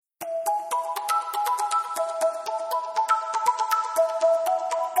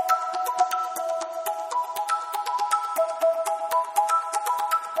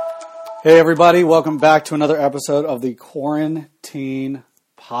Hey everybody, welcome back to another episode of the Quarantine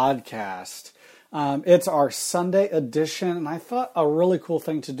Podcast. It's our Sunday edition, and I thought a really cool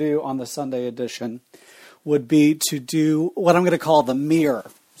thing to do on the Sunday edition would be to do what I'm going to call the mirror.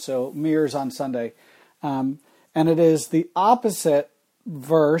 So mirrors on Sunday. And it is the opposite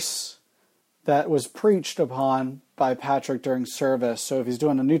verse that was preached upon by Patrick during service. So if he's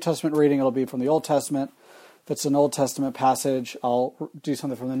doing a New Testament reading, it'll be from the Old Testament. If it's an Old Testament passage, I'll do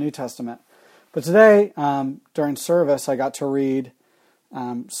something from the New Testament. But today, during service, I got to read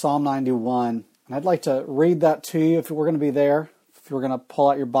Psalm 91. And I'd like to read that to you if we're going to be there. If you're going to pull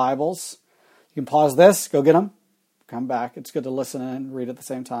out your Bibles, you can pause this, go get them, come back. It's good to listen and read at the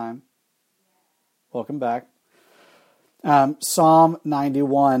same time. Welcome back. Psalm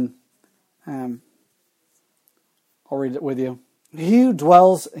 91. I'll read it with you. He who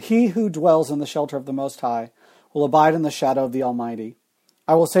dwells in the shelter of the Most High will abide in the shadow of the Almighty.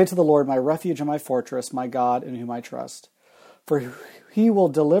 I will say to the Lord, my refuge and my fortress, my God in whom I trust. For he will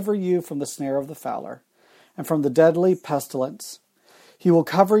deliver you from the snare of the fowler and from the deadly pestilence. He will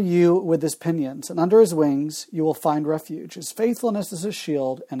cover you with his pinions, and under his wings you will find refuge. His faithfulness is a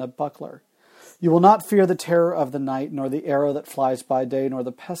shield and a buckler. You will not fear the terror of the night, nor the arrow that flies by day, nor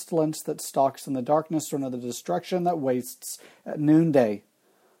the pestilence that stalks in the darkness, nor the destruction that wastes at noonday.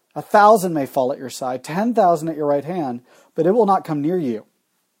 1,000 may fall at your side, 10,000 at your right hand, but it will not come near you.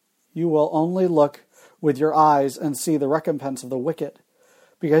 You will only look with your eyes and see the recompense of the wicked,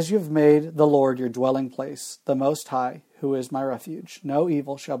 because you have made the Lord your dwelling place, the Most High, who is my refuge. No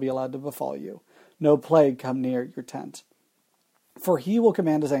evil shall be allowed to befall you, no plague come near your tent. For he will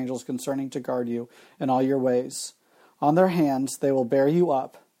command his angels concerning to guard you in all your ways. On their hands they will bear you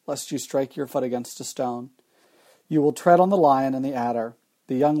up, lest you strike your foot against a stone. You will tread on the lion and the adder,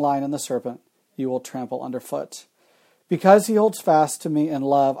 the young lion and the serpent you will trample underfoot. Because he holds fast to me in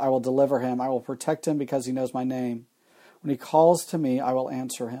love, I will deliver him. I will protect him because he knows my name. When he calls to me, I will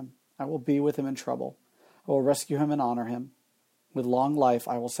answer him. I will be with him in trouble. I will rescue him and honor him. With long life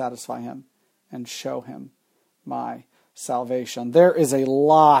I will satisfy him and show him my salvation. There is a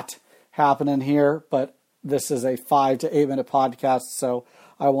lot happening here, but this is a 5 to 8 minute podcast, so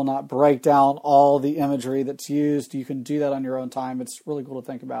I will not break down all the imagery that's used. You can do that on your own time. It's really cool to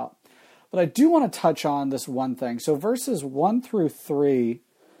think about. But I do want to touch on this one thing. So verses 1 through 3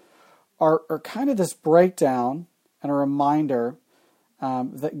 are kind of this breakdown and a reminder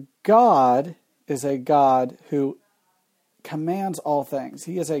that God is a God who commands all things.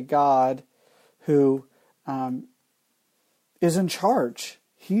 He is a God who is in charge.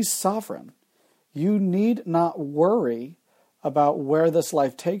 He's sovereign. You need not worry about where this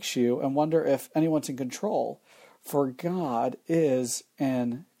life takes you and wonder if anyone's in control, for God is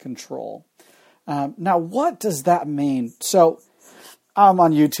in control. Now, what does that mean? So I'm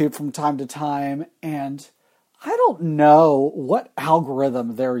on YouTube from time to time, and I don't know what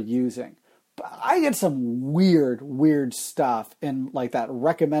algorithm they're using, but I get some weird stuff in like that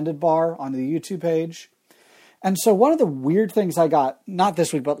recommended bar on the YouTube page. And so one of the weird things I got, not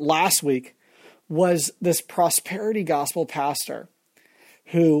this week, but last week, was this prosperity gospel pastor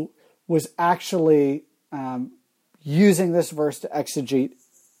who was actually using this verse to exegete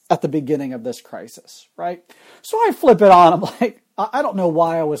at the beginning of this crisis, right? So I flip it on. I'm like, I don't know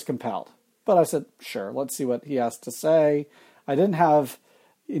why I was compelled, but I said, sure, let's see what he has to say. I didn't have,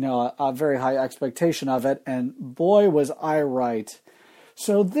 a very high expectation of it, and boy, was I right.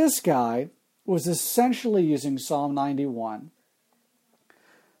 So this guy was essentially using Psalm 91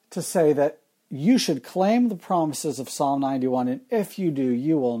 to say that you should claim the promises of Psalm 91, and if you do,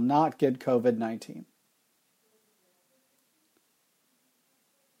 you will not get COVID-19.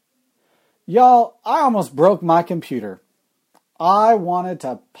 Y'all, I almost broke my computer. I wanted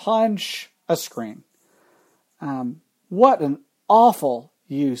to punch a screen. What an awful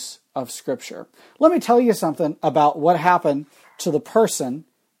use of Scripture. Let me tell you something about what happened to the person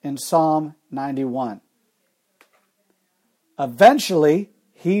in Psalm 91. Eventually,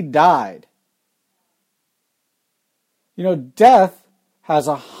 he died. Death has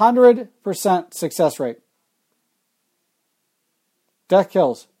 100% success rate. Death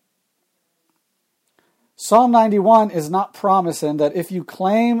kills. Psalm 91 is not promising that if you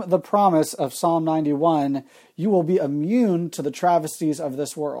claim the promise of Psalm 91, you will be immune to the travesties of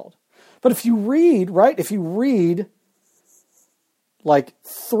this world. But if you read like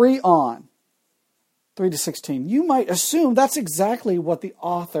 3 to 16, you might assume that's exactly what the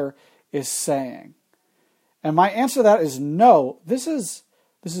author is saying. And my answer to that is no. This is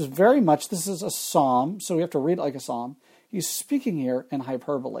a psalm, so we have to read it like a psalm. He's speaking here in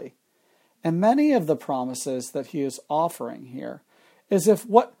hyperbole. And many of the promises that he is offering here is if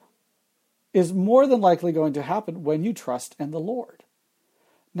what is more than likely going to happen when you trust in the Lord.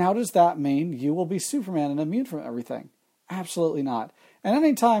 Now, does that mean you will be Superman and immune from everything? Absolutely not. And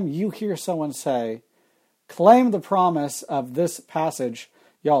anytime you hear someone say, claim the promise of this passage,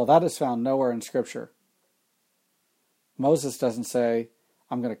 y'all, that is found nowhere in Scripture. Moses doesn't say,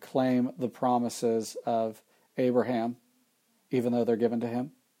 I'm going to claim the promises of Abraham, even though they're given to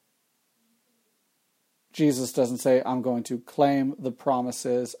him. Jesus doesn't say, I'm going to claim the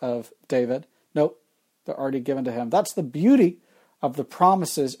promises of David. Nope, they're already given to him. That's the beauty of the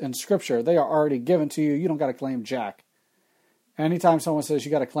promises in Scripture. They are already given to you. You don't got to claim jack. Anytime someone says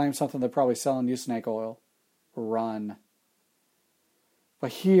you got to claim something, they're probably selling you snake oil. Run.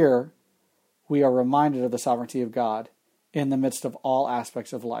 But here, we are reminded of the sovereignty of God in the midst of all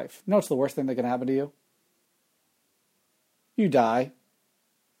aspects of life. You know what's the worst thing that can happen to you? You die.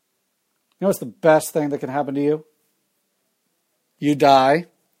 You know what's the best thing that can happen to you? You die.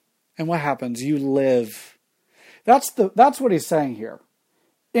 And what happens? You live. That's what he's saying here.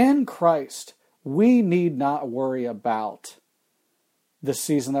 In Christ, we need not worry about the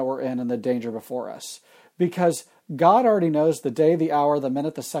season that we're in and the danger before us. Because God already knows the day, the hour, the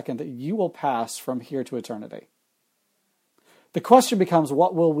minute, the second that you will pass from here to eternity. The question becomes,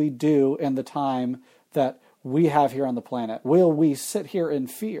 what will we do in the time that we have here on the planet? Will we sit here in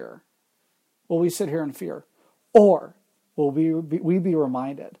fear? Will we sit here in fear? Or will we be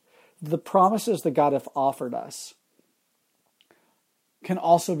reminded the promises that God hath offered us can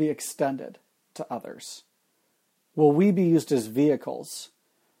also be extended to others? Will we be used as vehicles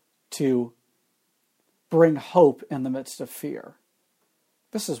to bring hope in the midst of fear?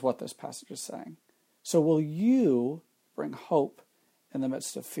 This is what this passage is saying. So will you bring hope in the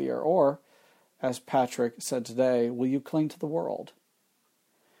midst of fear? Or, as Patrick said today, will you cling to the world?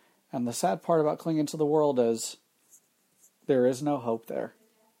 And the sad part about clinging to the world is there is no hope there.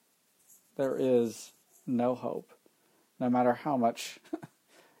 There is no hope, no matter how much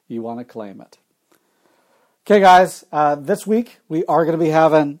you want to claim it. Okay, guys, this week we are going to be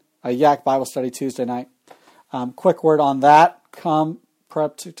having a Yak Bible Study Tuesday night. Quick word on that. Come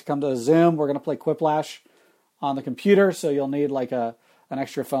prepped to come to a Zoom. We're going to play Quiplash on the computer, so you'll need like an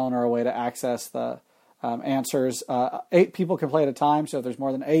extra phone or a way to access the answers. 8 people can play at a time, so if there's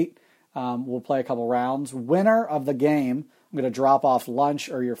more than 8, we'll play a couple rounds. Winner of the game, I'm going to drop off lunch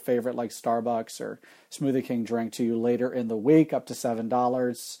or your favorite like Starbucks or Smoothie King drink to you later in the week, up to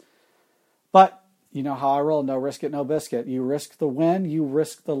 $7. But you know how I roll, no risk it, no biscuit. You risk the win, you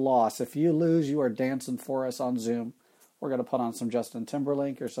risk the loss. If you lose, you are dancing for us on Zoom. We're going to put on some Justin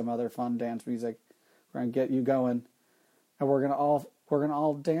Timberlake or some other fun dance music. We're going to get you going, and we're going to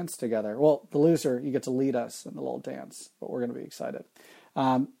all dance together. Well, the loser, you get to lead us in the little dance, but we're going to be excited.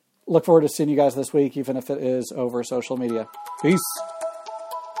 Look forward to seeing you guys this week, even if it is over social media. Peace.